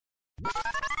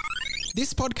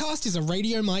This podcast is a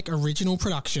Radio Mike original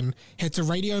production. Head to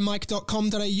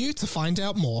radiomike.com.au to find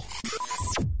out more.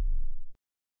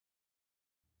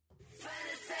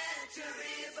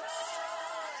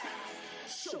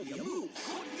 Show your move.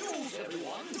 Good news,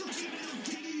 everyone. Don't you little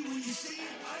diggy when you see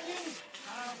onions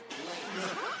have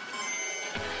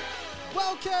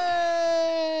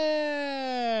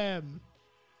Welcome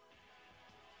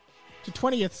to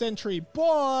 20th Century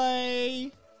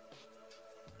Boy.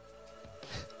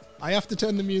 I have to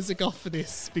turn the music off for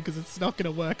this because it's not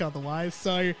going to work otherwise.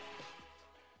 So,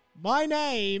 my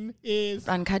name is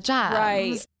Uncut, Jarms.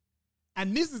 Right.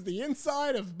 and this is the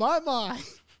inside of my mind.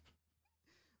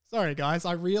 Sorry, guys.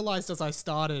 I realized as I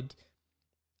started,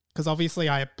 because obviously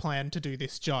I had planned to do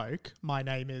this joke. My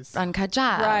name is Uncut,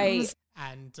 Jarms. Right.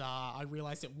 And I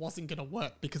realized it wasn't going to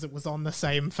work because it was on the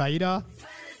same fader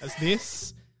as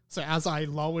this. So as I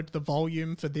lowered the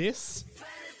volume for this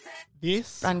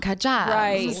Uncut, Jarms.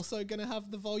 Right. was also going to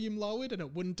have the volume lowered and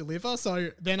it wouldn't deliver.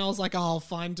 So then I was like, oh, I'll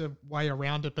find a way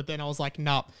around it. But then I was like,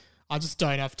 nah, I just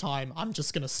don't have time. I'm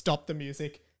just going to stop the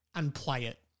music and play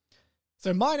it.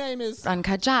 So my name is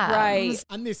Uncut, Jarms. Right.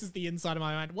 and this is the inside of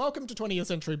my mind. Welcome to 20th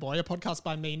Century Boy, a podcast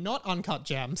by me, not Uncut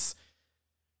Jarms.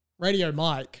 Radio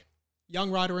Mike, young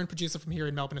writer and producer from here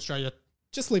in Melbourne, Australia,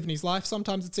 just living his life.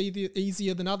 Sometimes it's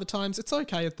easier than other times. It's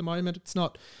okay at the moment. It's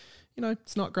not,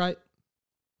 it's not great.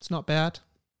 It's not bad.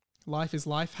 Life is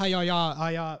life. Hey,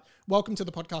 I welcome to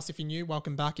the podcast if you're new.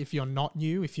 Welcome back if you're not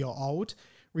new, if you're old.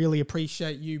 Really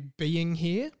appreciate you being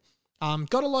here.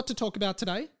 Got a lot to talk about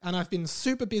today, and I've been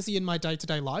super busy in my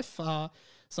day-to-day life.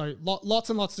 So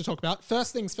lots and lots to talk about.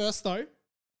 First things first, though,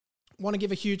 want to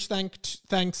give a huge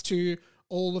thanks to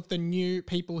all of the new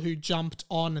people who jumped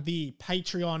on the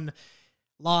Patreon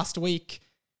last week.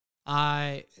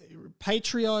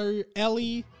 Patrio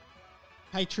Ellie,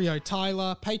 Patrio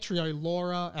Tyler, Patrio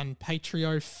Laura, and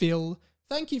Patrio Phil.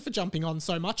 Thank you for jumping on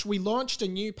so much. We launched a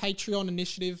new Patreon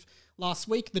initiative last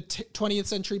week, the 20th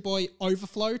Century Boy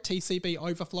Overflow, TCB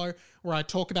Overflow, where I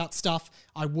talk about stuff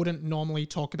I wouldn't normally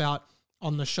talk about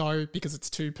on the show because it's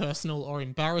too personal or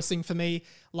embarrassing for me.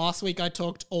 Last week I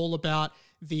talked all about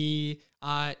the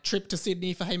trip to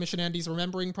Sydney for Hamish and Andy's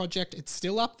Remembering Project. It's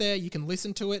still up there. You can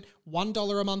listen to it.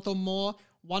 $1 a month or more.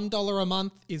 $1 a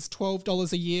month is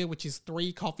 $12 a year, which is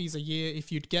 3 coffees a year.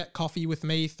 If you'd get coffee with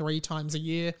me 3 times a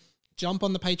year, jump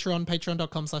on the Patreon,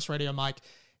 patreon.com/radiomike.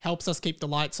 Helps us keep the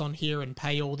lights on here and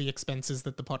pay all the expenses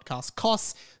that the podcast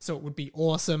costs. So it would be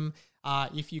awesome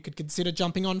if you could consider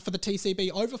jumping on for the TCB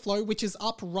Overflow, which is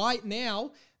up right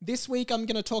now. This week, I'm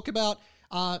going to talk about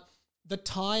the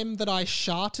time that I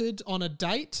sharted on a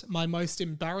date, my most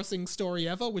embarrassing story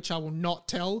ever, which I will not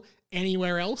tell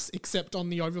anywhere else except on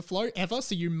the Overflow ever.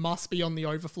 So you must be on the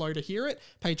Overflow to hear it.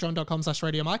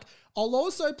 Patreon.com/radiomike. I'll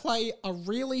also play a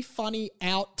really funny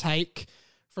outtake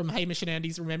from Hamish and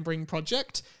Andy's Remembering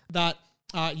Project that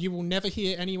you will never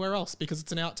hear anywhere else because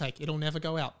it's an outtake. It'll never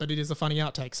go out, but it is a funny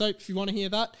outtake. So if you want to hear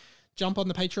that, jump on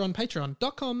the Patreon,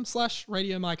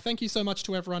 patreon.com/radiomike. Thank you so much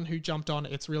to everyone who jumped on.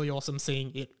 It's really awesome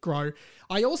seeing it grow.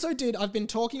 I've been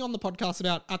talking on the podcast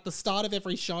about at the start of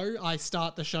every show, I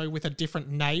start the show with a different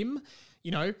name.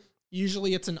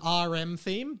 Usually it's an RM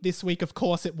theme. This week, of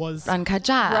course, it was Uncut,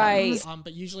 Jarms. Right.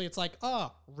 but usually it's like,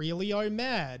 really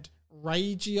mad.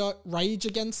 Ragio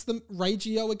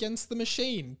against the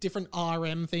machine. Different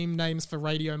RM theme names for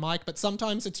Radio Mike, but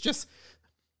sometimes it's just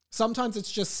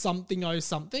something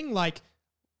like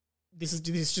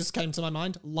this just came to my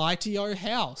mind. Lightio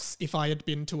House. If I had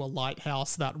been to a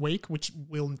lighthouse that week, which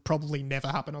will probably never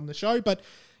happen on the show, but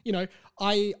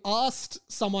I asked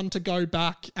someone to go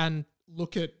back and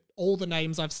look at all the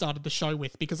names I've started the show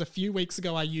with, because a few weeks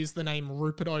ago I used the name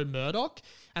Rupert O'Murdoch,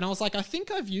 and I was like, I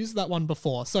think I've used that one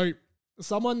before. So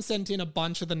someone sent in a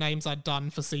bunch of the names I'd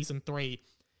done for season 3.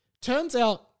 Turns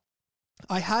out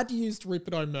I had used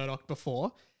Rupert O'Murdoch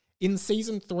before in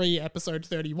season 3, episode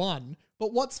 31.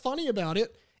 But what's funny about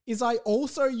it is I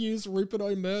also used Rupert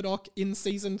O'Murdoch in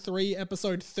season 3,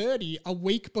 episode 30, a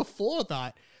week before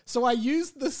that. So I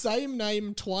used the same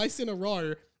name twice in a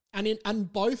row.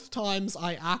 And both times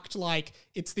I act like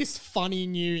it's this funny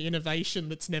new innovation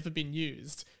that's never been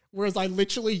used. Whereas I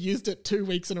literally used it 2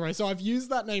 weeks in a row. So I've used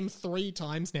that name 3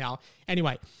 times now.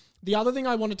 Anyway, the other thing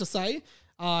I wanted to say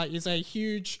is a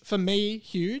huge,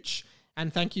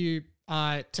 and thank you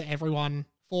to everyone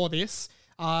for this.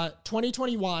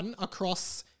 2021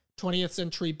 across 20th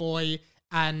Century Boy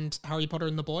and Harry Potter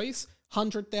and the Boys,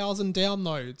 100,000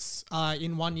 downloads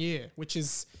in 1 year, which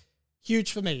is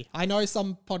huge for me. I know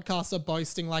some podcasts are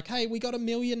boasting like, hey, we got 1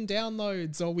 million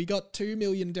downloads, or we got 2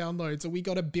 million downloads, or we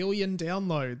got 1 billion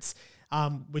downloads,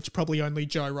 which probably only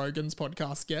Joe Rogan's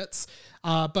podcast gets.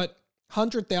 But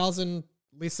 100,000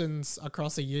 listens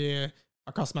across a year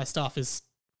across my stuff is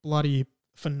bloody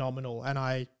phenomenal, and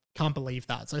I can't believe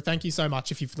that. So thank you so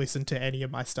much if you've listened to any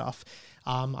of my stuff.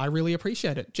 I really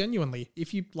appreciate it, genuinely.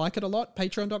 If you like it a lot,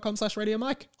 patreon.com/Radio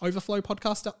Mike. Overflow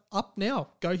podcast up now.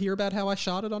 Go hear about how I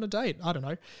sharted on a date. I don't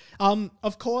know.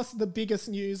 Of course, the biggest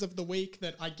news of the week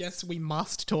that I guess we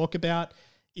must talk about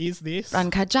is this.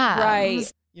 Uncut Jarms.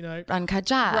 Right. You know, Uncut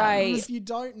Jarms. Right. if you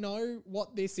don't know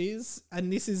what this is,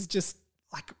 and this is just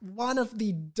like one of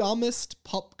the dumbest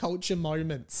pop culture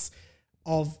moments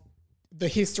of the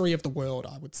history of the world,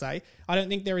 I would say. I don't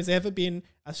think there has ever been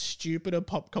a stupider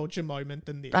pop culture moment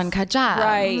than this. Uncut Jarms.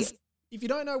 Right. If you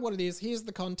don't know what it is, here's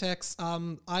the context.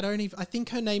 I think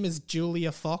her name is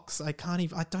Julia Fox. I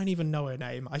don't even know her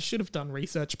name. I should have done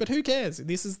research, but who cares?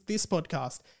 This is this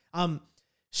podcast.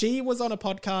 She was on a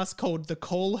podcast called the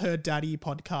Call Her Daddy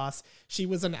podcast. She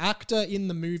was an actor in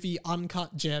the movie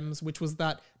Uncut Gems, which was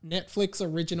that Netflix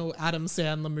original Adam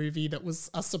Sandler movie that was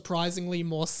a surprisingly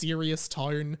more serious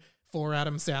tone for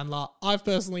Adam Sandler. I've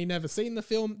personally never seen the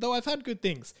film, though I've had good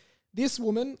things. This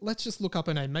woman, let's just look up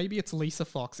her name. Maybe it's Lisa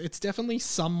Fox. It's definitely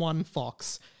someone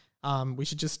Fox. We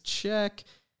should just check.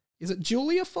 Is it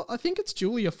Julia Fox? I think it's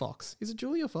Julia Fox. Is it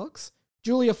Julia Fox?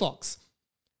 Julia Fox.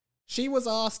 She was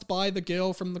asked by the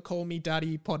girl from the Call Me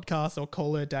Daddy podcast or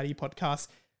Call Her Daddy podcast,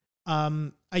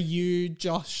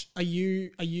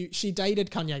 she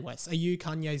dated Kanye West. Are you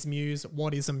Kanye's muse?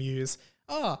 What is a muse?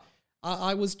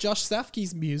 I was Josh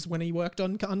Safkey's muse when he worked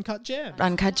on Uncut Gems.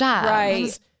 Uncut Jarms.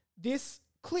 Right. This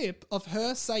clip of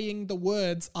her saying the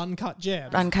words Uncut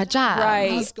Gems Uncut Jarms.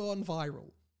 Right. has gone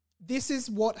viral. This is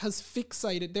what has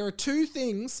fixated. There are two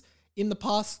things in the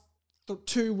past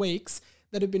 2 weeks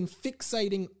that have been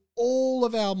fixating all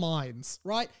of our minds,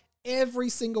 right? Every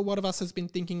single one of us has been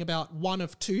thinking about one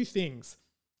of two things.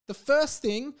 The first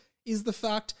thing is the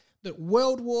fact that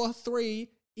World War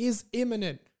III is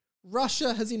imminent.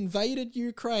 Russia has invaded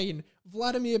Ukraine.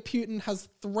 Vladimir Putin has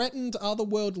threatened other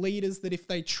world leaders that if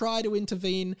they try to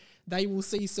intervene, they will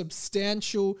see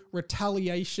substantial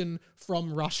retaliation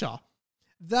from Russia.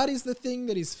 That is the thing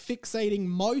that is fixating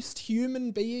most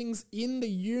human beings in the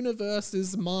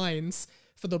universe's minds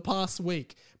for the past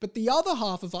week. But the other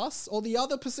half of us, or the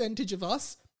other percentage of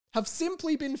us, have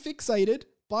simply been fixated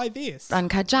by this.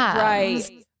 Uncut Jarms.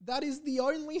 Right. That is the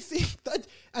only thing that,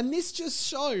 and this just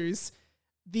shows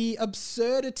the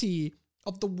absurdity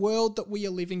of the world that we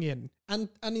are living in. And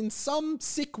in some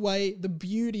sick way, the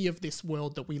beauty of this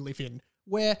world that we live in,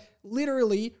 where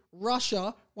literally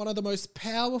Russia, one of the most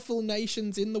powerful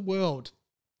nations in the world,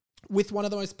 with one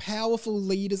of the most powerful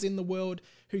leaders in the world,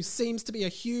 who seems to be a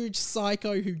huge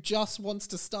psycho who just wants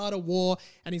to start a war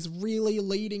and is really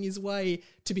leading his way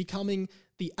to becoming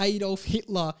the Adolf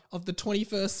Hitler of the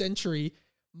 21st century.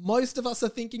 Most of us are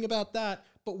thinking about that,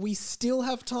 but we still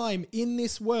have time in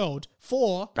this world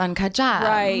for Uncut Jarms.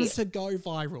 Right. to go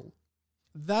viral.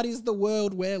 That is the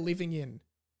world we're living in.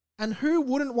 And who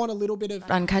wouldn't want a little bit of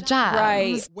Uncut Jarms.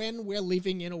 Right. when we're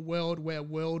living in a world where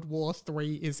World War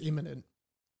III is imminent?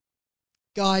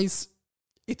 Guys,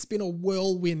 it's been a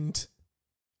whirlwind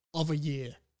of a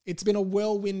year. It's been a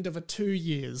whirlwind of 2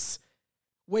 years.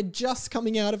 We're just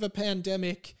coming out of a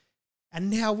pandemic, and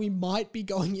now we might be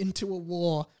going into a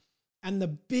war. And the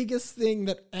biggest thing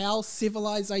that our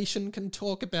civilization can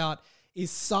talk about is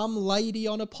some lady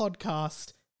on a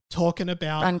podcast talking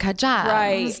about Uncut Jarms.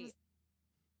 Right.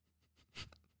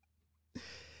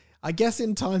 I guess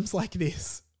in times like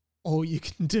this, all you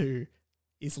can do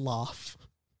is laugh.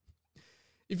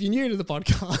 If you're new to the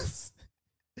podcast,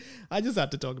 I just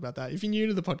had to talk about that. If you're new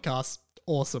to the podcast,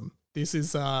 awesome. This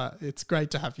is, it's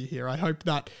great to have you here. I hope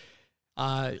that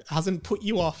hasn't put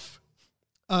you off.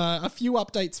 A few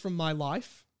updates from my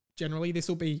life. Generally, this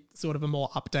will be sort of a more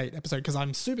update episode because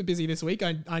I'm super busy this week.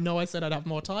 I know I said I'd have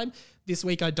more time. This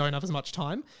week, I don't have as much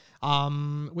time,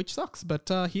 which sucks. But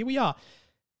here we are.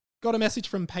 Got a message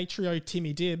from Patrio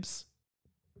Timmy Dibbs.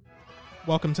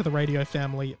 Welcome to the radio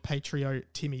family, Patrio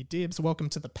Timmy Dibbs. Welcome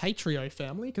to the Patrio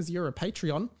family because you're a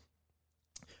Patreon.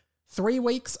 3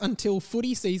 weeks until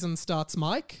footy season starts,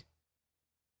 Mike.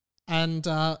 And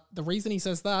the reason he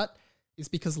says that is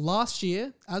because last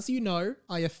year, as you know,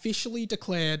 I officially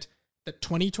declared that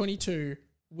 2022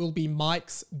 will be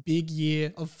Mike's big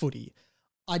year of footy.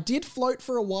 I did float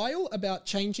for a while about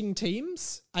changing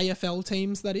teams, AFL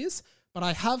teams that is, but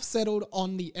I have settled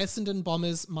on the Essendon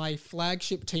Bombers, my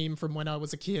flagship team from when I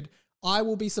was a kid. I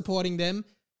will be supporting them.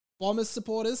 Bombers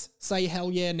supporters, say hell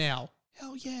yeah now.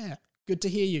 Hell yeah. Good to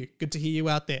hear you. Good to hear you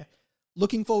out there.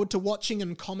 Looking forward to watching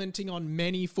and commenting on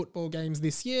many football games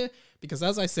this year because,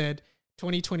 as I said,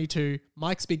 2022,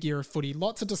 Mike's Big Year of Footy.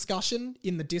 Lots of discussion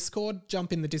in the Discord.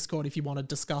 Jump in the Discord if you want to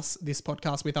discuss this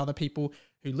podcast with other people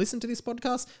who listen to this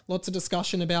podcast. Lots of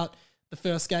discussion about the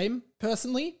first game.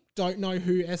 Personally, don't know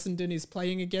who Essendon is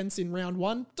playing against in round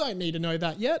 1. Don't need to know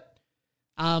that yet.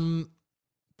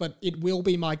 But it will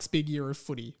be Mike's Big Year of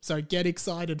Footy. So get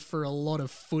excited for a lot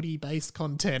of footy-based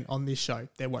content on this show.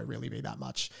 There won't really be that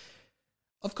much.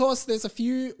 Of course, there's a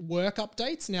few work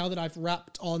updates now that I've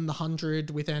wrapped on the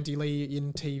 100 with Andy Lee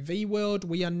in TV World.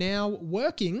 We are now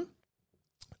working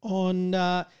on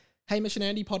Hamish and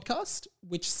Andy podcast,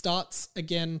 which starts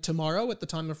again tomorrow at the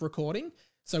time of recording.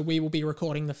 So we will be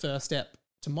recording the first step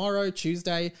tomorrow,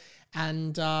 Tuesday,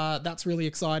 and that's really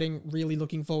exciting. Really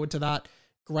looking forward to that.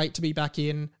 Great to be back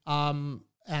in.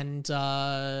 And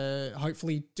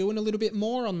hopefully doing a little bit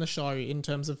more on the show in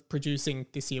terms of producing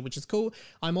this year, which is cool.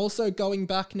 I'm also going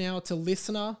back now to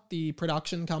Listener, the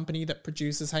production company that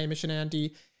produces Hamish and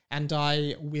Andy, and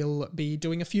I will be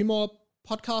doing a few more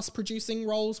podcast producing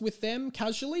roles with them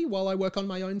casually while I work on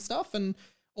my own stuff, and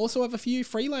also have a few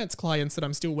freelance clients that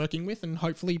I'm still working with, and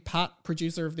hopefully Pat,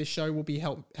 producer of this show, will be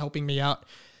helping me out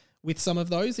with some of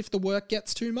those if the work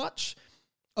gets too much.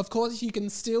 Of course, you can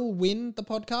still win the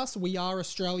podcast. We are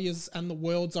Australia's and the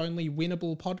world's only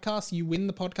winnable podcast. You win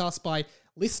the podcast by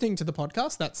listening to the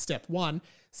podcast. That's step 1.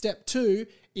 Step 2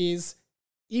 is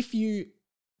if you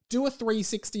do a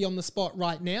 360 on the spot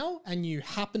right now and you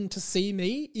happen to see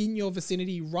me in your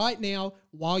vicinity right now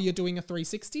while you're doing a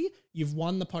 360, you've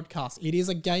won the podcast. It is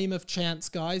a game of chance,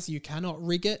 guys. You cannot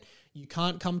rig it. You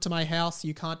can't come to my house.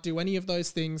 You can't do any of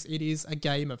those things. It is a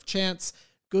game of chance.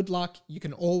 Good luck. You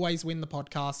can always win the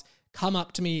podcast. Come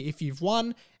up to me if you've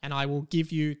won and I will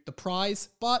give you the prize.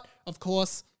 But of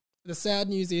course, the sad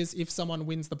news is if someone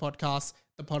wins the podcast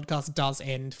does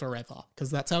end forever,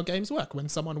 because that's how games work. When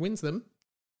someone wins them,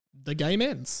 the game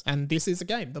ends. And this is a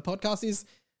game. The podcast is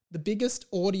the biggest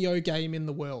audio game in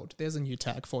the world. There's a new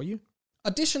tag for you.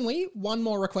 Additionally, one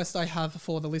more request I have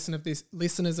for the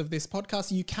listeners of this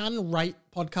podcast. You can rate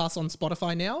podcasts on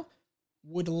Spotify now.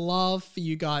 Would love for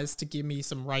you guys to give me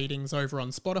some ratings over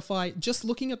on Spotify. Just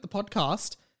looking at the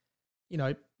podcast,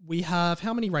 we have,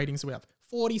 how many ratings do we have?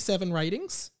 47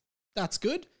 ratings. That's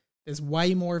good. There's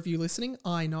way more of you listening.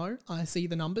 I know. I see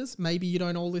the numbers. Maybe you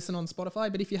don't all listen on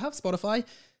Spotify, but if you have Spotify,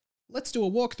 let's do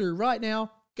a walkthrough right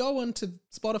now. Go onto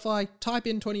Spotify, type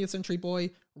in 20th Century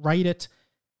Boy, rate it.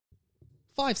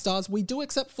 5 stars. We do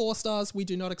accept 4 stars. We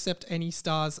do not accept any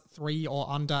stars 3 or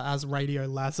under, as Radio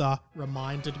Lazar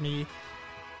reminded me.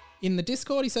 In the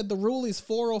Discord, he said the rule is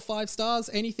 4 or 5 stars,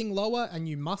 anything lower, and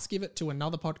you must give it to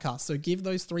another podcast. So give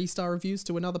those 3-star reviews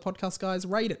to another podcast, guys.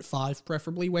 Rate it 5,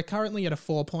 preferably. We're currently at a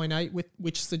 4.8,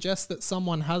 which suggests that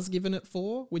someone has given it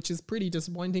 4, which is pretty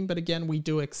disappointing. But again, we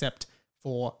do accept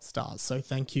 4 stars. So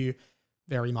thank you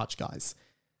very much, guys.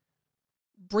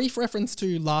 Brief reference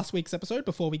to last week's episode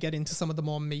before we get into some of the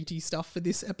more meaty stuff for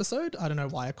this episode. I don't know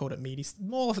why I called it meaty.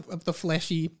 More of the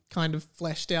fleshy, kind of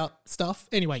fleshed out stuff.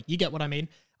 Anyway, you get what I mean.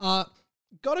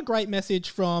 Got a great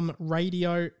message from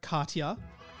Radio Katia.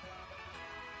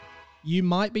 You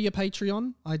might be a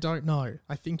Patreon. I don't know.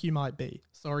 I think you might be.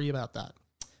 Sorry about that.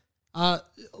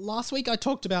 Last week I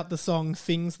talked about the song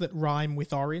Things That Rhyme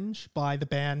with Orange by the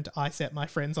band I Set My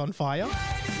Friends on Fire.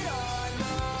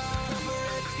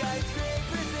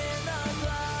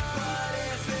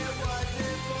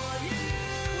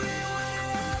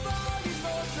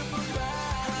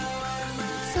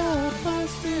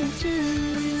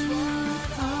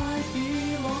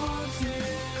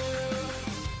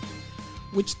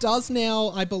 Which does now,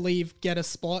 I believe, get a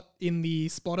spot in the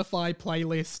Spotify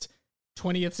playlist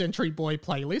 20th Century Boy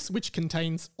playlist, which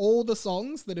contains all the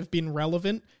songs that have been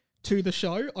relevant to the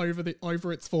show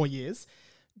over its 4 years.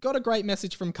 Got a great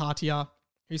message from Katia,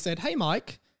 who said, "Hey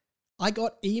Mike, I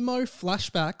got emo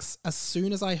flashbacks as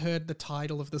soon as I heard the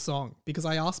title of the song, because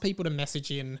I asked people to message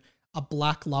in a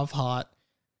black love heart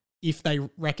if they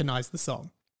recognize the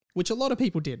song," which a lot of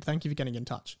people did. Thank you for getting in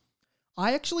touch.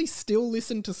 I actually still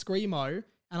listen to Screamo,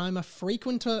 and I'm a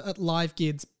frequenter at live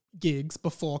gigs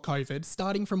before COVID,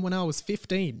 starting from when I was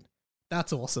 15.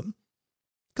 That's awesome.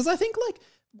 Because I think,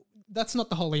 that's not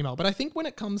the whole email, but I think when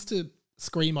it comes to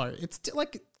Screamo, it's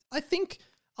I think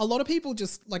a lot of people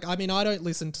just, I don't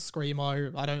listen to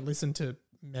Screamo, I don't listen to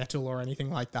metal or anything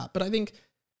like that, but I think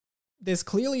there's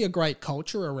clearly a great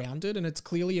culture around it, and it's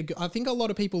clearly I think a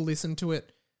lot of people listen to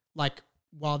it,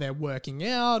 while they're working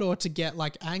out or to get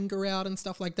anger out and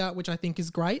stuff like that, which I think is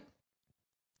great.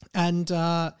 And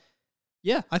I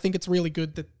think it's really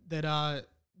good that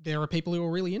there are people who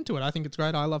are really into it. I think it's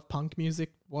great. I love punk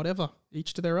music, whatever,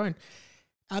 each to their own.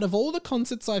 out of all the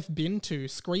concerts I've been to,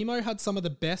 Screamo had some of the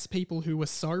best people who were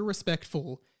so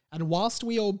respectful. And whilst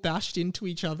we all bashed into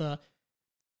each other,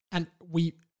 and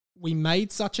we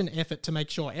made such an effort to make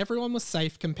sure everyone was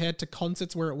safe compared to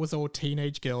concerts where it was all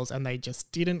teenage girls and they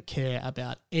just didn't care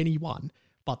about anyone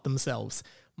but themselves.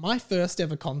 My first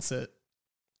ever concert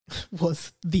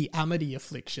was the Amity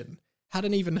Affliction.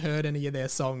 Hadn't even heard any of their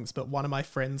songs, but one of my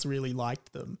friends really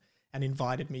liked them and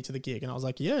invited me to the gig. And I was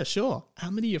like, yeah, sure,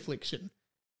 Amity Affliction.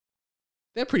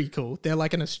 They're pretty cool. They're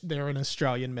like they're an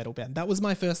Australian metal band. That was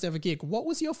my first ever gig. What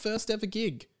was your first ever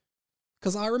gig?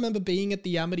 Because I remember being at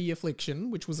the Amity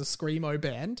Affliction, which was a Screamo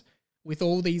band, with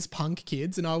all these punk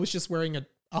kids, and I was just wearing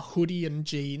a hoodie and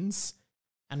jeans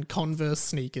and Converse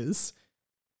sneakers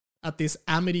at this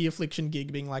Amity Affliction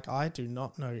gig, being like, I do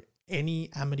not know any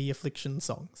Amity Affliction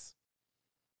songs.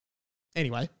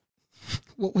 Anyway,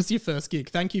 what was your first gig?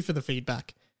 Thank you for the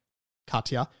feedback,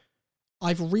 Katya.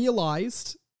 I've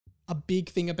realised a big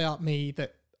thing about me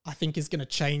that I think is going to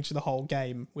change the whole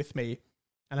game with me.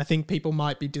 And I think people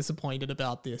might be disappointed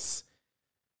about this.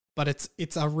 But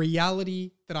it's a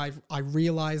reality that I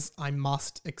realise I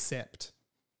must accept.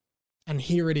 And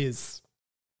here it is.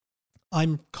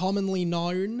 I'm commonly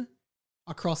known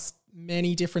across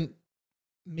many different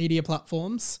media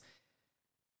platforms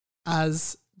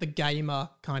as the gamer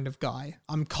kind of guy.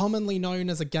 I'm commonly known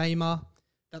as a gamer.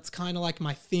 That's kind of like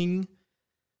my thing.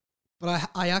 But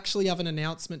I actually have an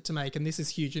announcement to make, and this is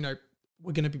huge. You know,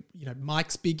 we're going to be,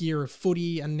 Mike's big year of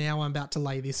footy, and now I'm about to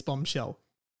lay this bombshell.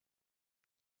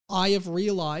 I have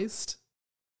realised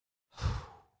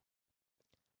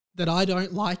that I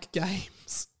don't like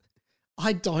games.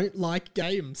 I don't like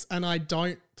games, and I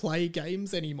don't play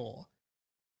games anymore.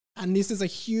 And this is a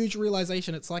huge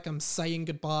realisation. It's like I'm saying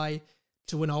goodbye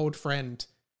to an old friend.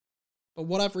 But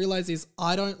what I've realised is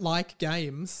I don't like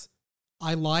games.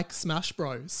 I like Smash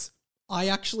Bros. I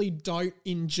actually don't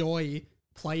enjoy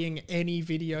playing any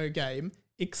video game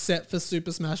except for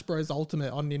Super Smash Bros.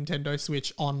 Ultimate on Nintendo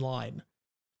Switch online.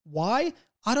 Why?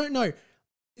 I don't know.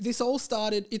 This all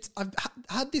started, I've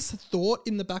had this thought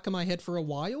in the back of my head for a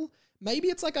while. Maybe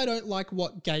it's like I don't like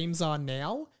what games are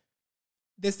now.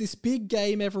 There's this big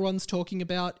game everyone's talking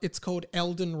about. It's called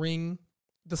Elden Ring.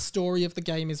 The story of the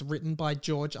game is written by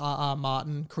George R.R.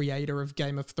 Martin, creator of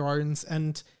Game of Thrones.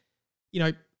 And,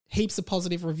 heaps of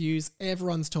positive reviews.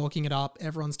 Everyone's talking it up.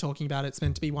 Everyone's talking about it. It's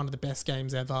meant to be one of the best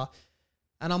games ever.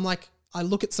 And I'm like, I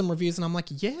look at some reviews and I'm like,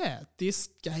 yeah, this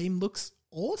game looks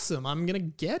awesome. I'm going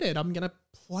to get it. I'm going to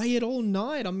play it all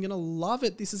night. I'm going to love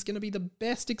it. This is going to be the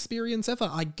best experience ever.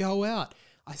 I go out.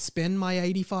 I spend my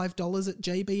 $85 at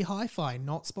JB Hi-Fi,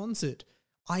 not sponsored.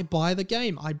 I buy the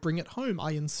game. I bring it home.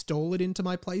 I install it into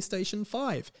my PlayStation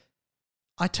 5.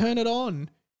 I turn it on,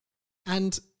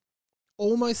 and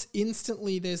almost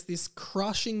instantly there's this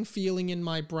crushing feeling in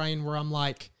my brain where I'm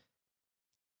like,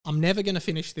 I'm never going to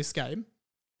finish this game,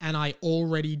 and I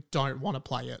already don't want to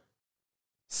play it.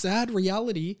 Sad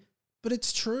reality, but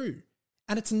it's true.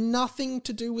 And it's nothing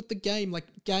to do with the game. Like,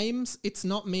 games, it's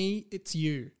not me, it's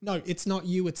you. No, it's not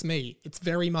you, it's me. It's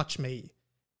very much me.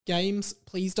 Games,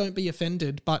 please don't be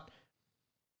offended, but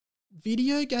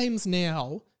video games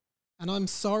now, and I'm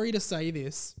sorry to say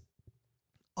this,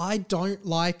 I don't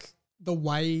like the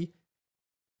way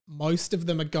most of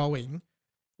them are going,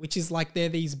 which is like they're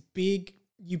these big,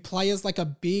 you play as like a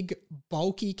big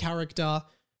bulky character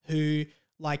who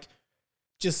like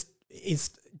just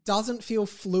doesn't feel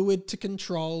fluid to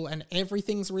control, and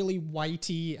everything's really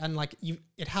weighty, and like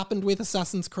it happened with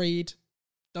Assassin's Creed.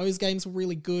 Those games were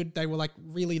really good. They were like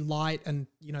really light, and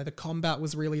the combat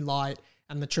was really light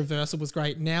and the traversal was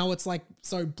great. Now it's like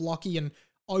so blocky and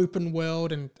open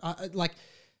world, and like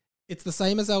it's the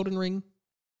same as Elden Ring.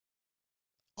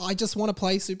 I just want to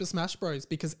play Super Smash Bros.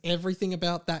 Because everything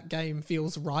about that game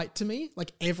feels right to me.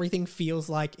 Like everything feels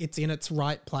like it's in its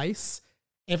right place.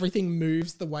 Everything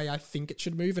moves the way I think it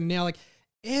should move. And now like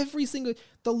the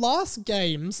last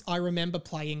games I remember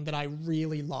playing that I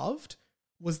really loved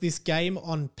was this game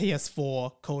on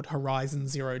PS4 called Horizon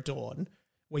Zero Dawn,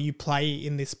 where you play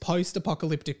in this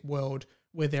post-apocalyptic world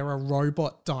where there are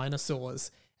robot dinosaurs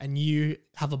and you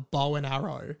have a bow and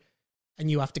arrow and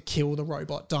you have to kill the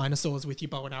robot dinosaurs with your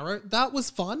bow and arrow. That was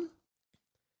fun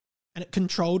and it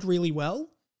controlled really well.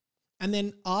 And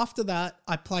then after that,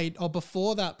 I played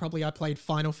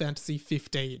Final Fantasy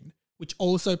 15, which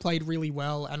also played really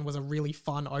well and was a really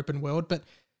fun open world. But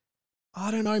I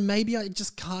don't know, maybe I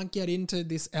just can't get into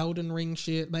this Elden Ring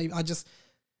shit. Maybe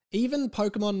even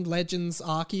Pokemon Legends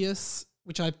Arceus,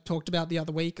 which I talked about the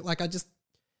other week,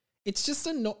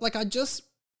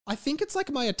 I think it's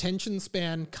like my attention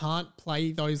span can't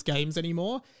play those games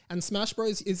anymore. And Smash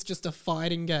Bros is just a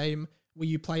fighting game where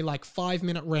you play like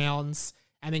 5-minute rounds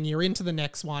and then you're into the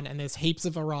next one and there's heaps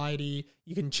of variety.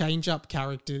 You can change up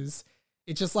characters.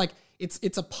 It's just like,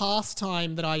 it's a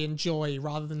pastime that I enjoy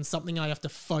rather than something I have to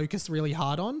focus really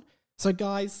hard on. So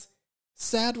guys,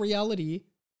 sad reality,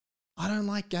 I don't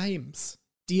like games.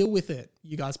 Deal with it.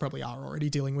 You guys probably are already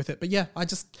dealing with it. But yeah, I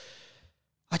just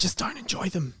don't enjoy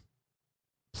them.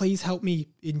 Please help me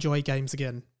enjoy games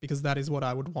again, because that is what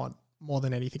I would want more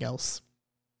than anything else.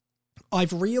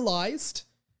 I've realized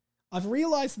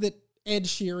that Ed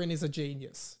Sheeran is a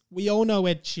genius. We all know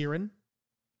Ed Sheeran.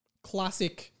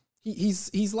 Classic.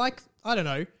 He's like, I don't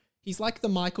know, he's like the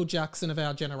Michael Jackson of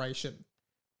our generation.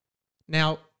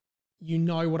 Now, you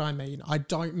know what I mean. I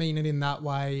don't mean it in that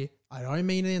way. I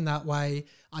mean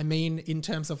in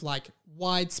terms of like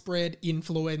widespread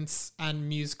influence and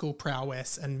musical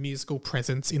prowess and musical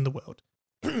presence in the world.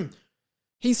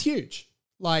 He's huge.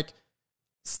 Like,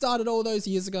 started all those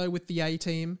years ago with the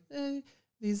A-Team.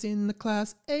 He's in the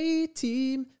class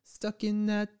A-Team, stuck in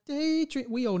that daydream.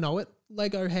 We all know it.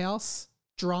 Lego House,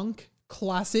 Drunk,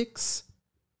 classics.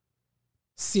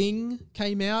 Sing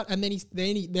came out, and then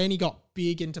he got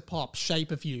big into pop.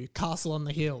 Shape of You, Castle on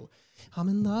the Hill. I'm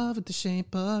in love with the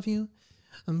shape of you.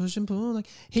 I'm pushing pull like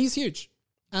he's huge.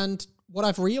 And what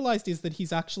I've realized is that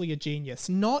he's actually a genius.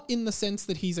 Not in the sense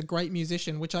that he's a great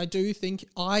musician, which I think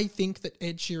that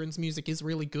Ed Sheeran's music is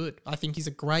really good. I think he's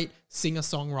a great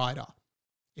singer-songwriter.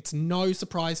 It's no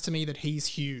surprise to me that he's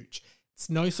huge. It's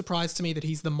no surprise to me that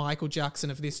he's the Michael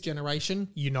Jackson of this generation.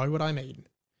 You know what I mean.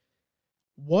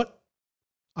 What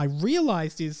I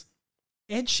realized is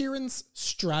Ed Sheeran's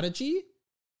strategy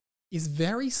is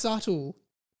very subtle,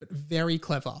 but very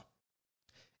clever.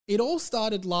 It all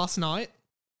started last night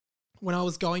when I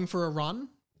was going for a run.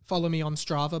 Follow me on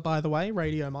Strava, by the way,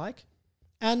 Radio Mike.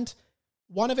 And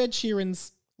one of Ed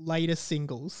Sheeran's latest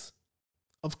singles,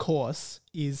 of course,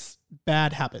 is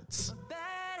Bad Habits.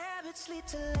 Bad habits lead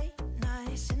to late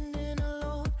nights, sitting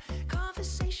alone,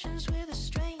 conversations with a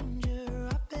stranger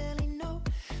I barely know.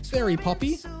 Very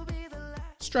poppy,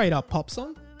 straight up pop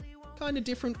song. Kind of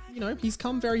different, you know, he's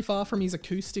come very far from his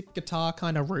acoustic guitar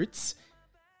kind of roots.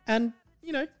 And,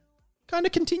 you know, kind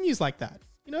of continues like that,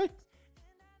 you know?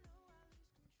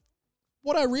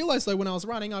 What I realized though when I was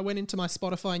running, I went into my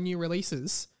Spotify new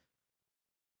releases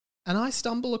and I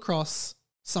stumble across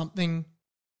something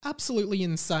absolutely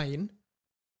insane,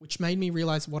 which made me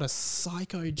realize what a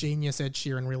psycho genius Ed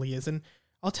Sheeran really is. And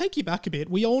I'll take you back a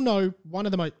bit. We all know one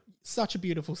of the most, such a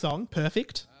beautiful song,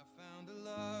 Perfect.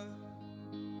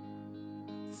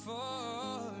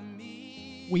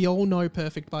 We all know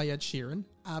Perfect by Ed Sheeran.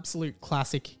 Absolute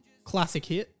classic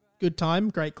hit. Good time,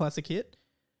 great classic hit.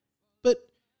 But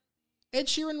Ed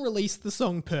Sheeran released the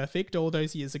song Perfect all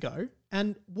those years ago.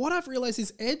 And what I've realized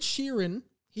is Ed Sheeran,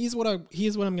 here's what I'm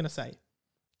going to say.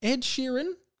 Ed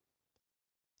Sheeran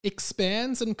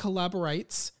expands and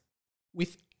collaborates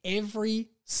with every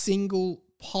single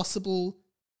possible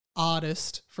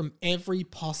artist from every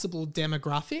possible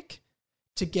demographic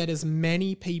to get as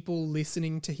many people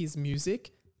listening to his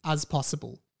music as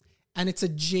possible. And it's a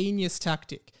genius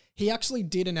tactic. He actually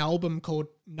did an album called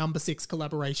Number 6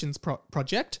 Collaborations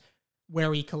Project,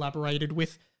 where he collaborated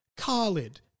with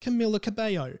Khalid, Camila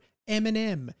Cabello,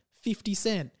 Eminem, 50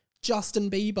 Cent, Justin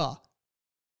Bieber,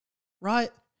 right?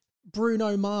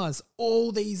 Bruno Mars,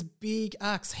 all these big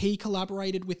acts. He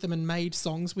collaborated with them and made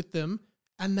songs with them,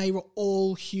 and they were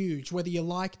all huge. Whether you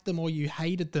liked them or you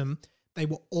hated them, they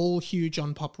were all huge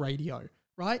on pop radio,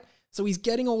 right? So he's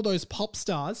getting all those pop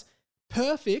stars.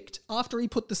 Perfect, after he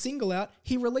put the single out,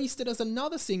 he released it as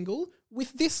another single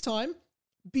with, this time,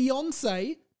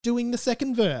 Beyonce doing the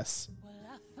second verse. Well,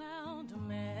 I found a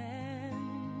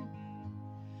man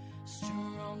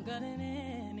stronger than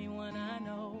anyone I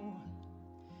know.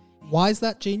 Why is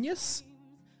that genius?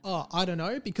 Oh, I don't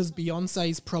know, because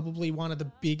Beyonce's probably one of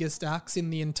the biggest acts in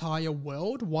the entire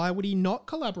world. Why would he not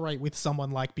collaborate with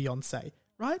someone like Beyonce,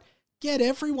 right? Get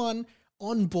everyone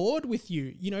on board with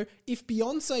you. You know, if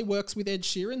Beyonce works with Ed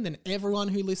Sheeran, then everyone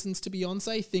who listens to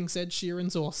Beyonce thinks Ed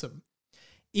Sheeran's awesome.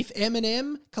 If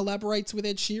Eminem collaborates with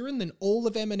Ed Sheeran, then all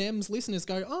of Eminem's listeners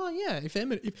go, oh yeah,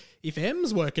 if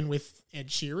M's working with Ed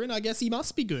Sheeran, I guess he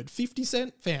must be good. 50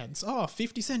 Cent fans,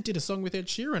 50 Cent did a song with Ed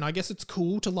Sheeran, I guess it's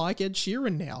cool to like Ed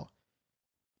Sheeran now.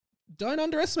 Don't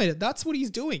underestimate it. That's what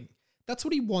he's doing. That's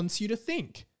what he wants you to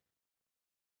think.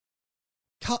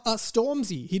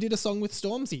 Stormzy, he did a song with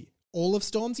Stormzy. All of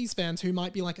Stormzy's fans who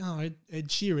might be like, oh, Ed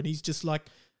Sheeran, he's just like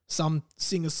some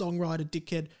singer-songwriter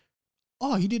dickhead.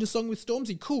 Oh, he did a song with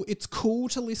Stormzy. Cool. It's cool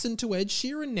to listen to Ed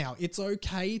Sheeran now. It's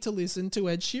okay to listen to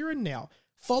Ed Sheeran now.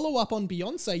 Follow up on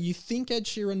Beyonce. You think Ed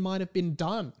Sheeran might have been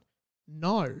done.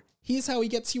 No. Here's how he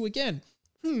gets you again.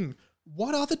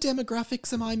 What other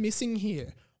demographics am I missing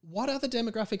here? What other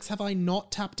demographics have I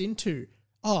not tapped into?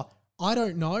 Oh, I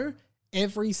don't know.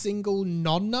 Every single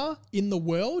nonna in the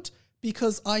world,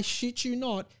 because I shit you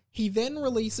not, he then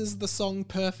releases the song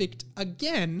Perfect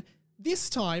again, this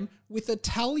time with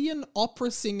Italian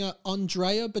opera singer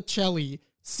Andrea Bocelli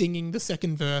singing the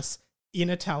second verse in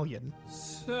Italian.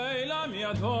 Sei la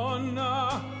mia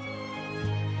donna,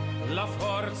 la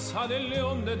forza delle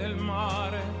onde del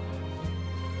mare,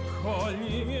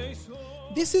 cogli i miei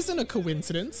sogni. This isn't a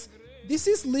coincidence. This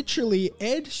is literally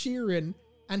Ed Sheeran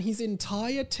and his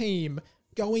entire team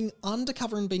going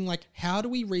undercover and being like, how do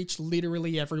we reach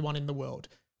literally everyone in the world?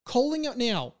 Calling it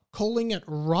now, calling it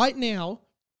right now.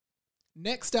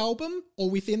 Next album, or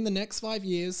within the next 5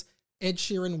 years, Ed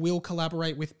Sheeran will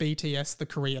collaborate with BTS, the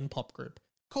Korean pop group.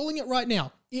 Calling it right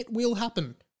now. It will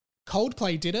happen.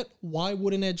 Coldplay did it. Why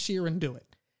wouldn't Ed Sheeran do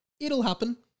it? It'll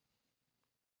happen.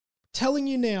 Telling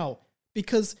you now,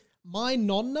 because my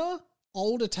nonna,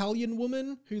 old Italian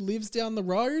woman who lives down the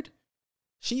road,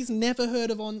 she's never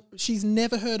heard of Ed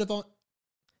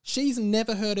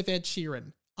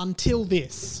Sheeran until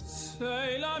this.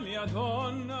 Sei la mia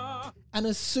donna, And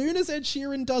as soon as Ed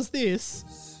Sheeran does this,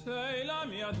 sei la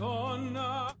mia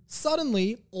donna,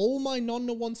 suddenly all my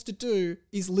nonna wants to do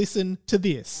is listen to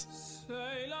this.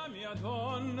 sei la mia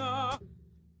donna.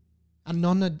 And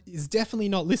nonna is definitely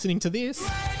not listening to this.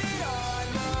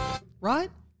 Right?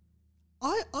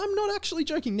 I'm not actually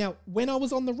joking. Now, when I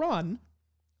was on the run,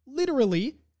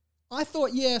 literally, I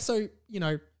thought, yeah, so,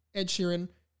 Ed Sheeran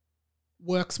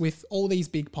works with all these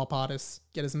big pop artists,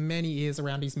 get as many ears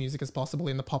around his music as possible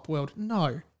in the pop world.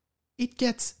 No, it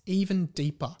gets even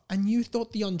deeper. And you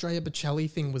thought the Andrea Bocelli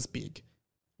thing was big.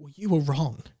 Well, you were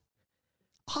wrong.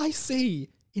 I see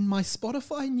in my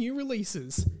Spotify new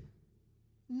releases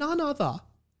none other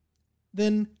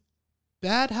than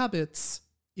Bad Habits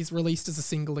is released as a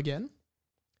single again.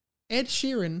 Ed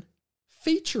Sheeran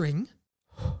featuring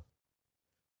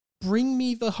Bring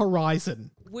Me the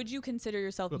Horizon. Would you consider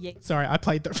yourself Sorry, I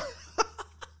played the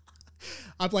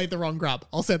wrong grab.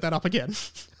 I'll set that up again.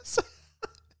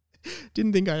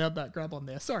 Didn't think I had that grab on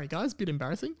there. Sorry, guys, bit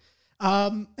embarrassing.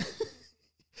 Ed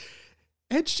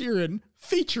Sheeran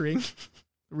featuring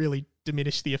really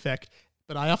diminished the effect,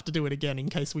 but I have to do it again in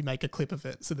case we make a clip of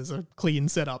it, so there's a clean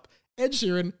setup. Ed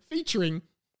Sheeran featuring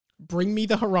Bring Me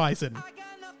the Horizon.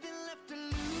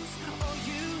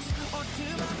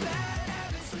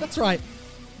 That's right.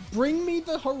 Bring Me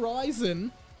the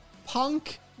Horizon,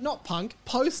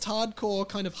 post-hardcore,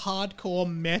 kind of hardcore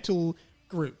metal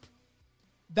group.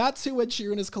 That's who Ed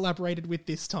Sheeran has collaborated with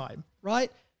this time,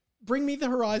 right? Bring Me the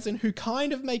Horizon, who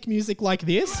kind of make music like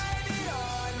this,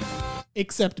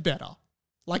 except better.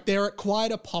 Like, they're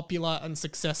quite a popular and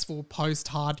successful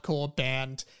post-hardcore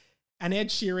band, and Ed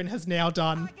Sheeran has now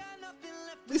done...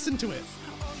 Listen to it.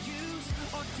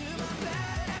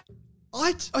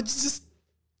 I just...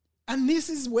 And this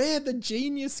is where the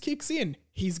genius kicks in.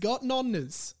 He's got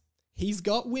nonnas. He's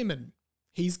got women.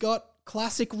 He's got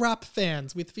classic rap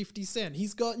fans with 50 Cent.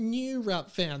 He's got new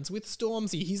rap fans with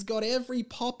Stormzy. He's got every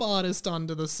pop artist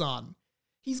under the sun.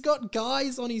 He's got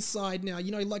guys on his side now.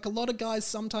 Like a lot of guys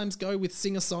sometimes go with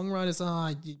singer-songwriters.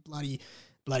 You bloody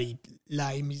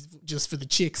lame, just for the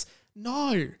chicks.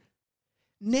 No.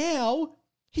 Now,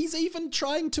 he's even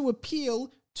trying to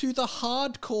appeal to the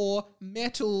hardcore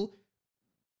metal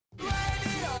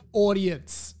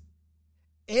audience.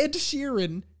 Ed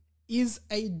Sheeran is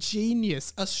a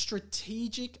genius, a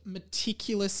strategic,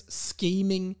 meticulous,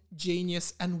 scheming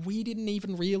genius, and we didn't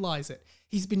even realize it.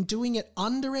 He's been doing it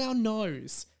under our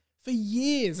nose for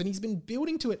years, and he's been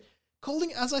building to it,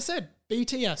 calling, as I said,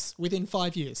 BTS within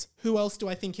 5 years. Who else do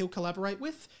I think he'll collaborate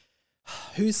with?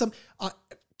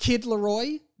 Kid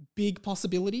Laroi, big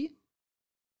possibility.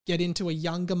 Get into a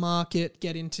younger market,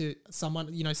 get into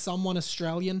someone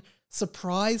Australian.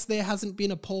 Surprised there hasn't been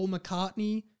a Paul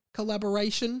McCartney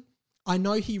collaboration. I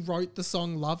know he wrote the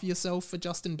song Love Yourself for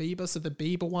Justin Bieber, so the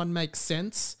Bieber one makes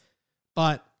sense.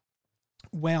 But,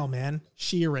 wow, man,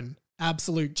 Sheeran,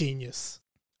 absolute genius.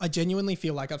 I genuinely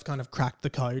feel like I've kind of cracked the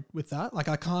code with that. Like,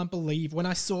 I can't believe when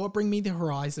I saw Bring Me the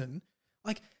Horizon,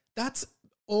 like, that's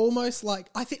almost like,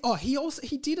 I think,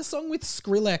 he did a song with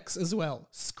Skrillex as well.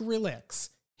 Skrillex.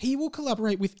 He will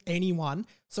collaborate with anyone,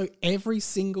 so every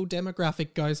single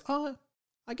demographic goes, I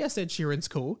guess Ed Sheeran's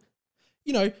cool.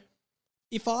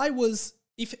 If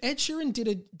Ed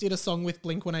Sheeran did a song with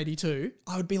Blink-182,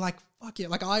 I would be like, fuck yeah.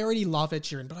 Like, I already love Ed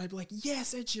Sheeran, but I'd be like,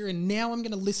 yes, Ed Sheeran, now I'm going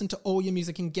to listen to all your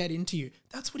music and get into you.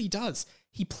 That's what he does.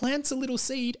 He plants a little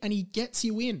seed and he gets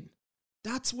you in.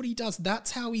 That's what he does.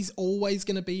 That's how he's always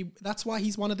going to be. That's why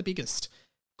he's one of the biggest.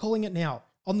 Calling it now.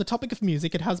 On the topic of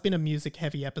music, it has been a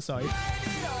music-heavy episode.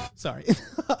 Sorry.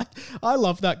 I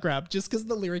love that grab, just because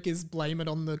the lyric is blame it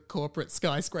on the corporate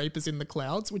skyscrapers in the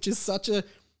clouds, which is such a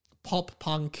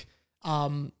pop-punk,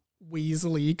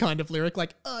 Weasley kind of lyric.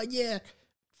 Like, oh yeah,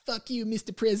 fuck you,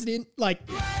 Mr. President. Like,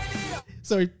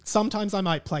 so sometimes I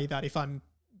might play that if I'm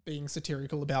being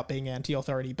satirical about being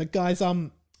anti-authority. But guys,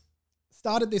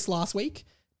 started this last week.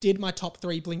 Did my top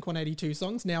 3 Blink-182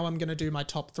 songs. Now I'm going to do my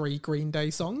top 3 Green Day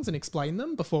songs and explain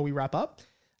them before we wrap up.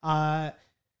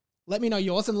 Let me know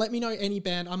yours and let me know any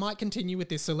band. I might continue with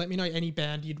this, so let me know any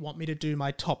band you'd want me to do my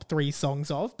top 3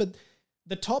 songs of. But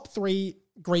the top 3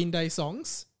 Green Day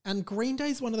songs, and Green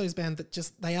Day's one of those bands that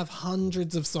just, they have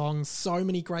hundreds of songs, so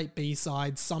many great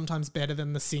B-sides, sometimes better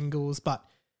than the singles, but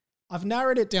I've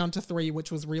narrowed it down to 3,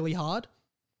 which was really hard.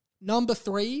 Number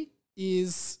 3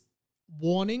 is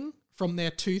Warning, from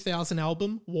their 2000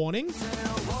 album, Warning.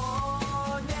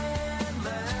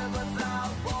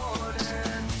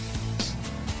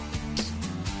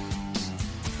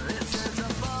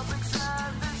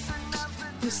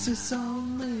 This is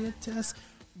only a test.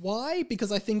 Why?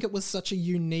 Because I think it was such a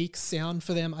unique sound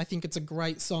for them. I think it's a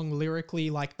great song lyrically.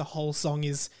 Like, the whole song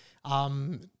is...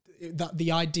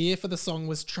 the idea for the song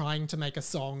was trying to make a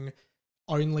song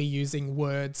only using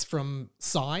words from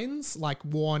signs, like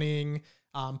warning...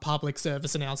 public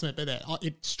service announcement, but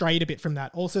it strayed a bit from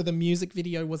that. Also, the music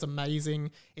video was amazing.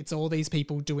 It's all these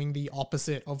people doing the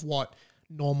opposite of what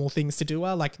normal things to do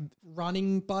are, like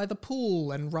running by the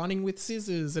pool and running with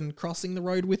scissors and crossing the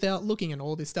road without looking and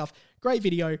all this stuff. Great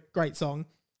video, great song.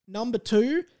 Number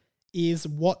 2 is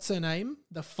What's Her Name,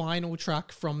 the final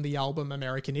track from the album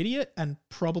American Idiot, and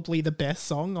probably the best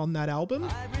song on that album.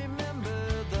 I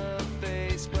remember the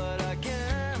face, but I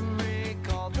can't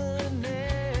recall the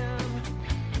name.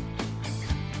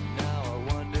 Now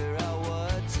I wonder how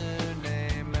what's her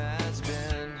name has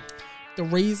been. The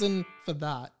reason for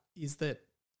that is that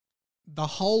the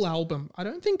whole album, I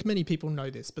don't think many people know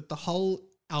this, but the whole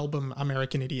album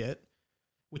American Idiot,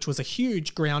 which was a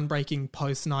huge groundbreaking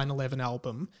post 9/11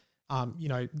 album,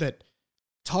 that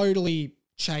totally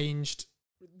changed,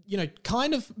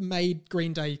 kind of made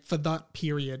Green Day for that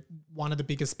period one of the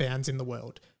biggest bands in the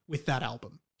world with that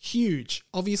album. Huge.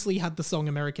 Obviously had the song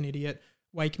American Idiot,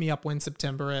 Wake Me Up When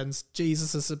September Ends,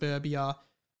 Jesus of Suburbia,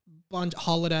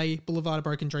 Holiday, Boulevard of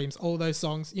Broken Dreams, all those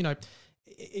songs,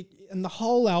 and the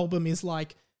whole album is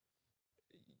like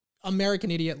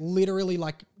American Idiot, literally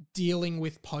like dealing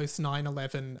with post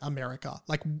 9/11 America.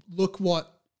 Like, look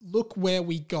where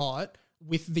we got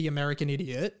with the American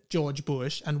Idiot, George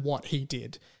Bush, and what he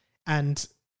did. And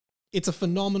it's a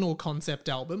phenomenal concept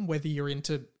album, whether you're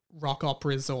into rock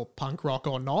operas or punk rock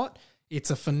or not. It's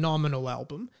a phenomenal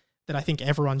album that I think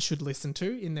everyone should listen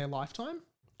to in their lifetime.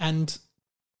 And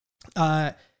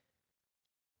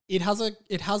it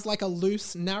has like a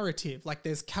loose narrative. Like,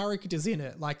 there's characters in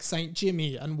it, like Saint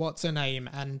Jimmy and What's Her Name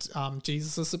and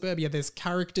Jesus of Suburbia. There's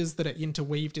characters that are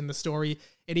interweaved in the story.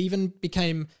 It even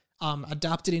became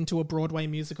adapted into a Broadway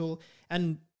musical.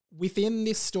 And within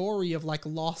this story of like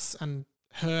loss and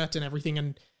hurt and everything,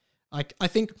 and like, I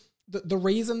think the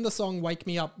reason the song Wake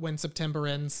Me Up When September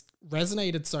Ends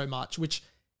resonated so much, which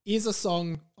is a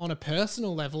song on a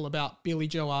personal level about Billy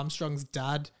Joe Armstrong's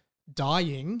dad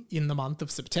dying in the month of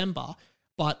September,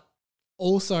 but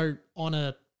also on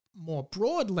a more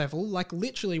broad level, like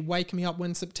literally Wake Me Up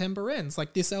When September Ends.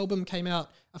 Like, this album came out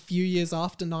a few years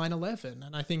after 9/11,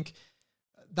 and I think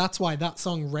that's why that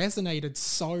song resonated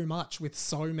so much with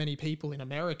so many people in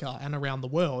America and around the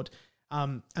world.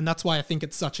 And that's why I think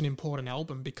it's such an important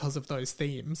album, because of those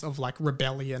themes of like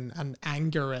rebellion and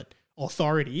anger at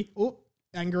authority. Oh,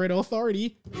 anger at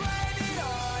authority.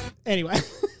 Anyway,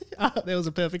 there was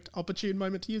a perfect opportune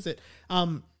moment to use it.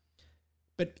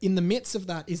 But in the midst of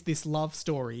that is this love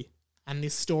story, and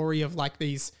this story of like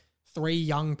these 3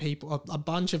 young people, a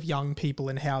bunch of young people,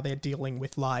 and how they're dealing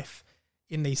with life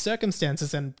in these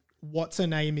circumstances. And What's Her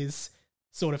Name is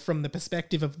sort of from the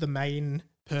perspective of the main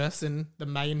person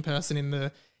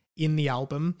in the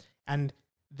album, and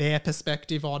their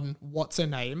perspective on What's Her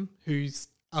Name, who's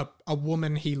a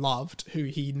woman he loved, who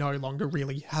he no longer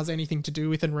really has anything to do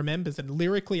with and remembers. And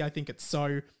lyrically, I think it's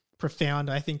so profound.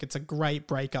 I think it's a great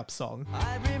breakup song.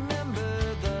 I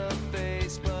remember the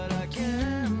face, but I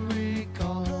can't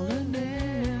recall her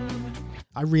name.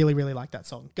 I really, really like that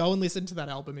song. Go and listen to that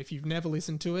album. If you've never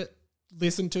listened to it,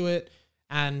 listen to it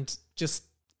and just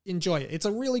enjoy it. It's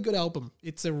a really good album.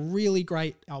 It's a really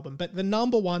great album. But the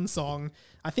number 1 song,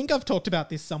 I think I've talked about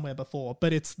this somewhere before,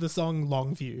 but it's the song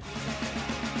Longview.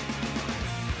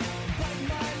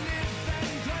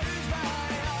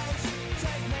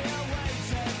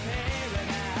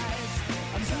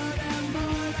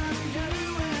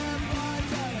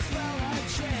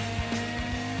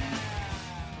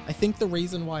 think the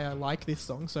reason why I like this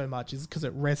song so much is because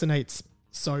it resonates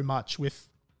so much with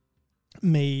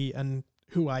me and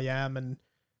who I am and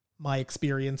my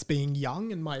experience being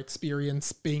young and my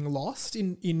experience being lost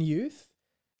in youth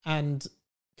and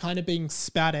kind of being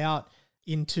spat out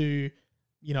into,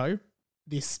 you know,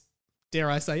 this, dare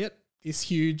I say it, this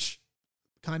huge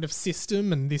kind of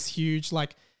system and this huge,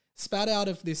 like, spat out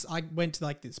of this. I went to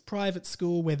like this private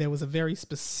school where there was a very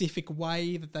specific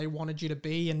way that they wanted you to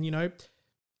be. And, you know,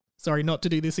 sorry not to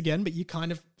do this again, but you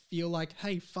kind of feel like,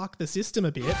 hey, fuck the system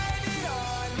a bit.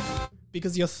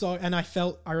 Because you're so, and I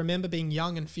remember being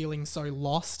young and feeling so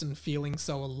lost and feeling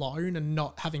so alone and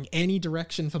not having any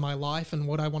direction for my life and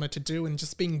what I wanted to do and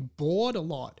just being bored a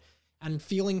lot and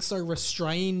feeling so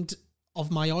restrained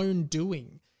of my own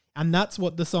doing. And that's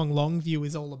what the song Longview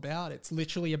is all about. It's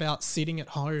literally about sitting at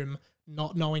home,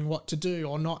 not knowing what to do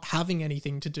or not having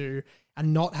anything to do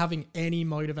and not having any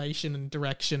motivation and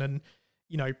direction. And,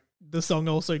 you know, the song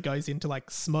also goes into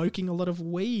like smoking a lot of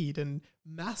weed and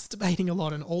masturbating a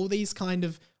lot and all these kind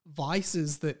of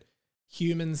vices that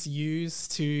humans use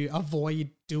to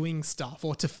avoid doing stuff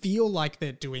or to feel like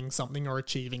they're doing something or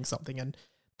achieving something. And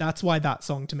that's why that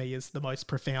song to me is the most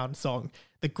profound song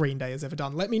that Green Day has ever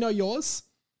done. Let me know yours.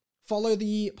 Follow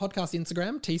the podcast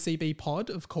Instagram, TCB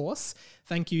Pod, of course.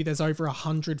 Thank you. There's over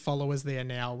 100 followers there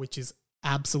now, which is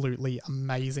absolutely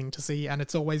amazing to see. And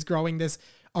it's always growing. There's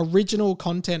original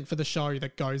content for the show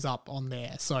that goes up on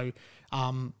there. So,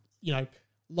 you know,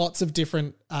 lots of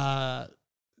different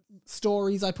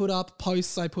stories I put up,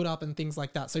 posts I put up and things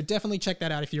like that. So definitely check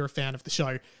that out if you're a fan of the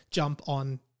show. Jump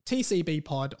on TCB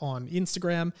Pod on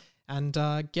Instagram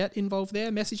and get involved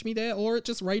there. Message me there or at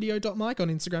just radio.mike on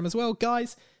Instagram as well.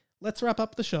 Guys, let's wrap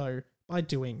up the show by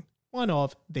doing one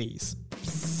of these.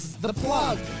 The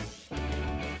plug.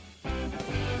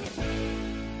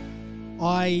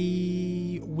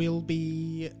 I will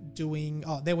be doing,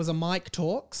 there was a Mike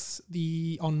Talks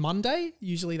on Monday.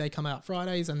 Usually they come out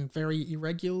Fridays and very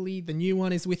irregularly. The new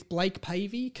one is with Blake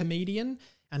Pavey, comedian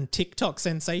and TikTok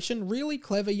sensation. Really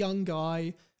clever young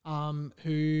guy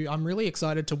who I'm really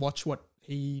excited to watch what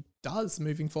he does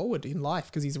moving forward in life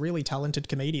because he's a really talented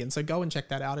comedian. So go and check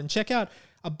that out and check out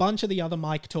a bunch of the other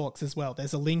Mike Talks as well.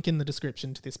 There's a link in the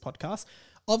description to this podcast.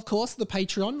 Of course, the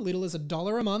Patreon, little as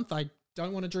 $1 a month. I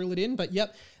don't want to drill it in, but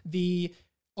yep, the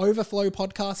Overflow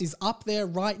podcast is up there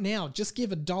right now. Just give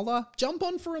 $1, jump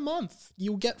on for a month.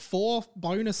 You'll get 4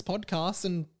 bonus podcasts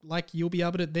and like you'll be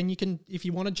able to, then you can, if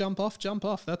you want to jump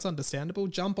off. That's understandable.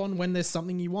 Jump on when there's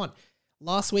something you want.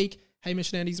 Last week,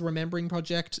 Hamish and Andy's Remembering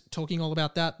Project, talking all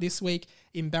about that. This week,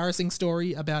 embarrassing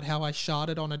story about how I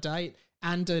sharted on a date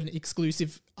and an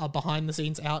exclusive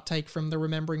behind-the-scenes outtake from the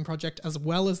Remembering Project as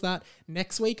well as that.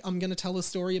 Next week, I'm going to tell a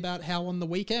story about how on the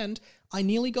weekend, I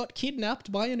nearly got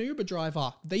kidnapped by an Uber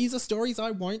driver. These are stories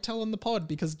I won't tell on the pod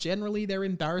because generally they're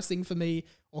embarrassing for me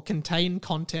or contain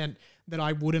content that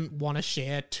I wouldn't want to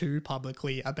share too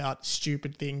publicly about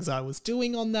stupid things I was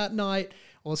doing on that night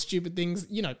or stupid things,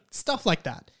 you know, stuff like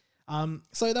that.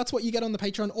 So that's what you get on the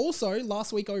Patreon. Also,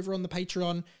 last week over on the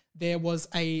Patreon, there was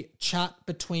a chat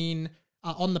between,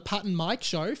 on the Pat and Mike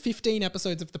show, 15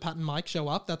 episodes of the Pat and Mike show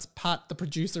up. That's Pat, the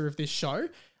producer of this show,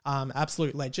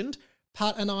 absolute legend.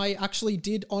 Pat and I actually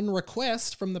did on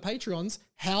request from the Patreons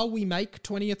how we make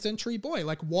 20th Century Boy,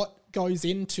 like what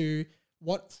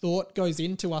thought goes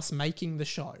into us making the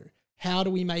show. How do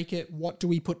we make it? What do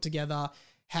we put together?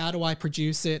 How do I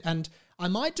produce it? And I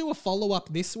might do a follow-up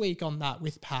this week on that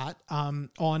with Pat,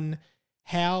 on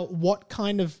what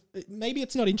kind of, maybe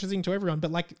it's not interesting to everyone,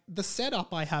 but like the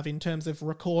setup I have in terms of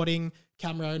recording,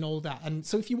 camera and all that. And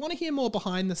so if you want to hear more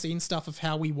behind the scenes stuff of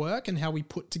how we work and how we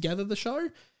put together the show,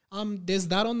 there's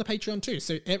that on the Patreon too.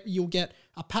 So you'll get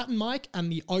a Pat and Mike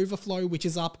and the Overflow, which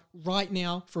is up right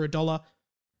now for $1.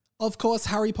 Of course,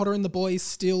 Harry Potter and the Boys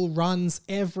still runs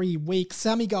every week.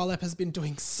 Sammy Garlep has been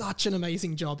doing such an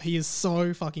amazing job. He is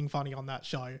so fucking funny on that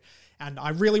show. And I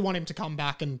really want him to come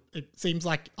back, and it seems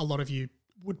like a lot of you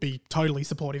would be totally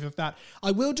supportive of that.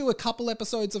 I will do a couple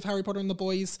episodes of Harry Potter and the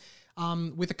Boys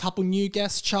with a couple new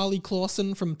guests. Charlie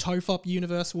Clausen from Tofop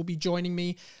Universe will be joining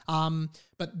me.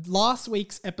 But last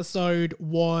week's episode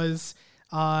was,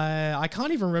 I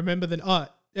can't even remember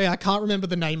I can't remember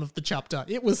the name of the chapter.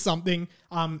 It was something,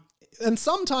 and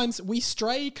sometimes we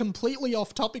stray completely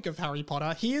off topic of Harry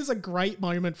Potter. Here's a great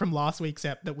moment from last week's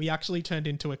ep that we actually turned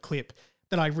into a clip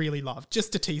that I really love,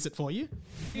 just to tease it for you.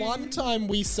 One time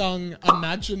we sung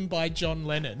Imagine by John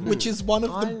Lennon, which is one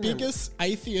of the biggest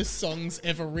atheist songs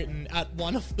ever written at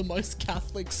one of the most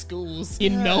Catholic schools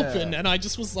in Melbourne. And I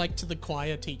just was like to the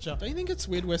choir teacher, don't you think it's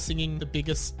weird we're singing the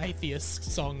biggest atheist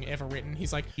song ever written?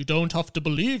 He's like, you don't have to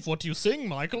believe what you sing,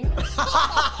 Michael.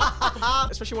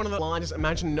 Especially one of the lines is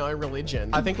imagine no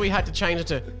religion. I think we had to change it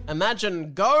to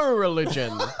imagine go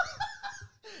religion.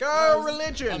 Go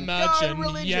religion. Imagine, go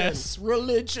religion. yes,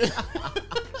 religion.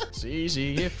 It's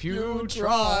easy if you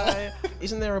try.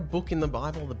 Isn't there a book in the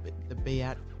Bible, the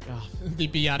The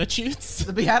Beatitudes.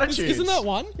 The Beatitudes? Isn't that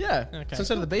one? Yeah. Okay. So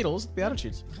instead of the Beatles,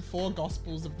 Beatitudes. The 4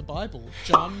 Gospels of the Bible.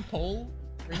 John, Paul,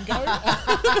 Ringo.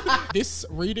 This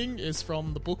reading is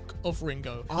from the Book of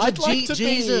Ringo. I'd like to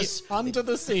Jesus. be under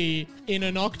the sea in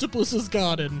an octopus's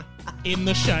garden in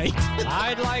the shade.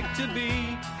 I'd like to be.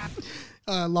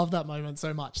 I love that moment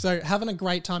so much. So having a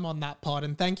great time on that pod,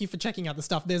 and thank you for checking out the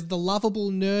stuff. There's the Lovable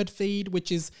Nerd feed,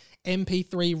 which is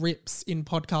MP3 rips in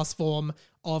podcast form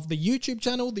of the YouTube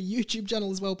channel. The YouTube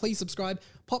channel as well, please subscribe.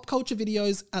 Pop culture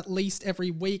videos at least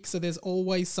every week, so there's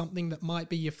always something that might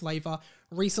be your flavor.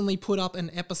 Recently put up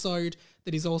an episode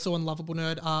that is also on Lovable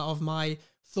Nerd of my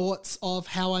thoughts of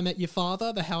How I Met Your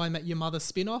Father, the How I Met Your Mother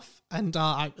spin-off, and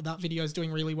that video is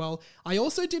doing really well. I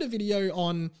also did a video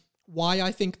on why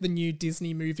I think the new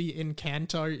Disney movie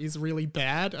Encanto is really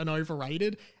bad and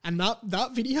overrated. And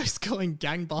that video is going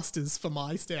gangbusters for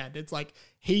my stand. It's like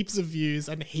heaps of views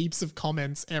and heaps of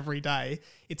comments every day.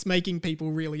 It's making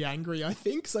people really angry, I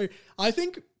think. So I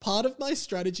think part of my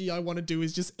strategy I want to do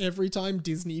is just every time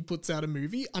Disney puts out a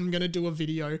movie, I'm going to do a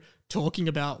video talking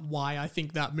about why I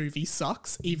think that movie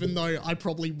sucks, even though I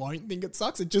probably won't think it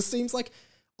sucks. It just seems like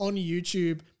on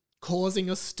YouTube, causing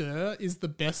a stir is the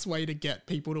best way to get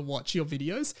people to watch your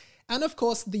videos. And of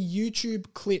course, the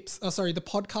YouTube clips, the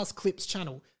podcast clips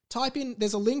channel. Type in,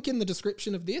 there's a link in the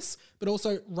description of this, but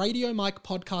also Radio Mike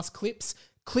podcast clips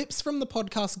from the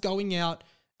podcast going out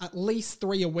at least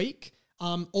 3 a week.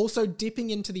 Also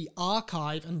dipping into the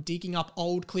archive and digging up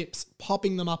old clips,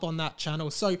 popping them up on that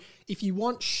channel. So if you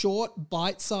want short,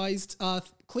 bite-sized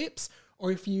clips,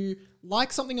 or if you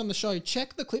like something on the show,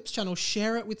 check the Clips channel,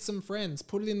 share it with some friends,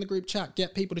 put it in the group chat,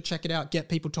 get people to check it out, get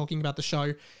people talking about the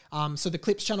show. So the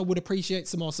Clips channel would appreciate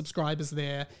some more subscribers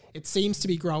there. It seems to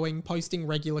be growing. Posting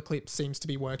regular clips seems to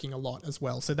be working a lot as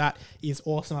well. So that is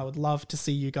awesome. I would love to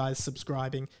see you guys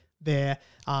subscribing there.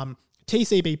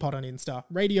 TCB Pod on Insta,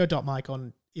 radio.mike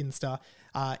on Insta,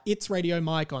 it's Radio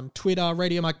Mike on Twitter,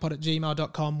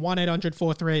 radiomikepod@gmail.com,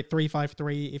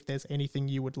 1-800-438-353 if there's anything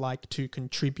you would like to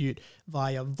contribute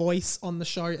via voice on the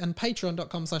show, and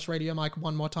patreon.com/radiomike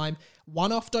one more time.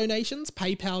 One-off donations,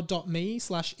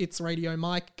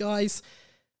 paypal.me/itsradiomike. Guys,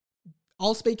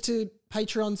 I'll speak to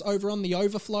Patreons over on the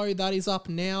Overflow. That is up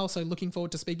now, so looking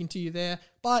forward to speaking to you there.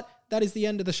 But that is the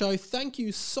end of the show. Thank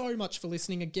you so much for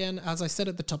listening. Again, as I said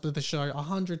at the top of the show,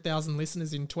 100,000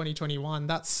 listeners in 2021.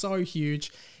 That's so huge,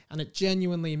 and it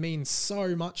genuinely means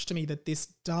so much to me that this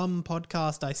dumb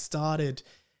podcast I started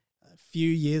a few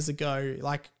years ago,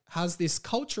 has this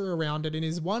culture around it and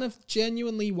is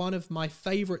genuinely one of my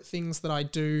favorite things that I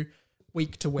do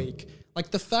week to week.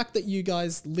 Like the fact that you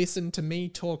guys listen to me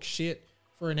talk shit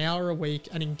for an hour a week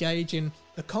and engage in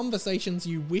the conversations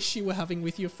you wish you were having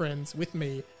with your friends, with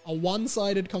me, a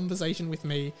one-sided conversation with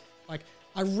me. Like,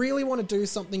 I really want to do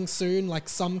something soon, like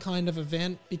some kind of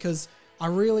event, because I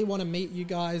really want to meet you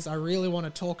guys. I really want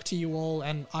to talk to you all.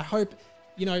 And I hope,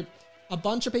 a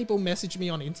bunch of people message me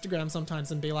on Instagram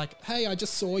sometimes and be like, hey, I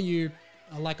just saw you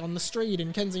on the street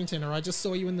in Kensington, or I just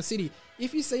saw you in the city.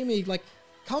 If you see me,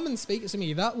 come and speak to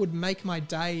me. That would make my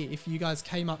day if you guys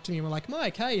came up to me and were like,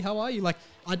 Mike, hey, how are you?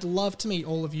 I'd love to meet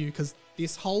all of you because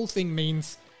this whole thing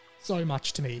means so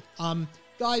much to me.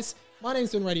 Guys, my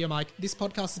name's been Radio Mike. This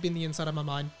podcast has been The Inside of My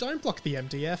Mind. Don't block the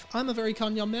MDF. I'm a very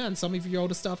kind young man. Some of your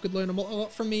older staff could learn a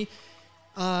lot from me.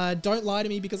 Don't lie to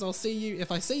me because I'll see you.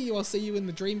 If I see you, I'll see you in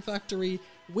the Dream Factory.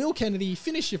 Will Kennedy,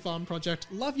 finish your farm project.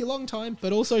 Love you long time,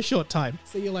 but also short time.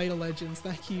 See you later, legends.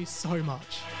 Thank you so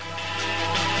much.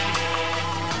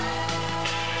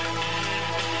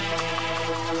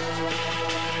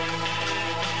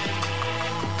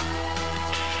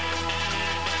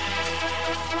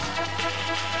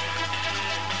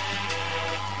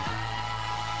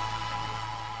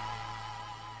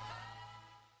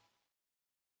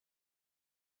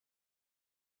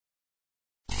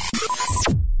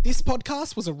 This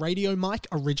podcast was a Radio Mike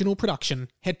original production.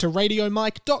 Head to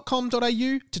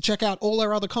radiomike.com.au to check out all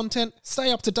our other content, stay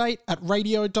up to date at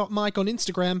radio.mike on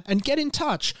Instagram, and get in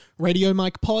touch,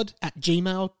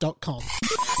 radiomikepod@gmail.com.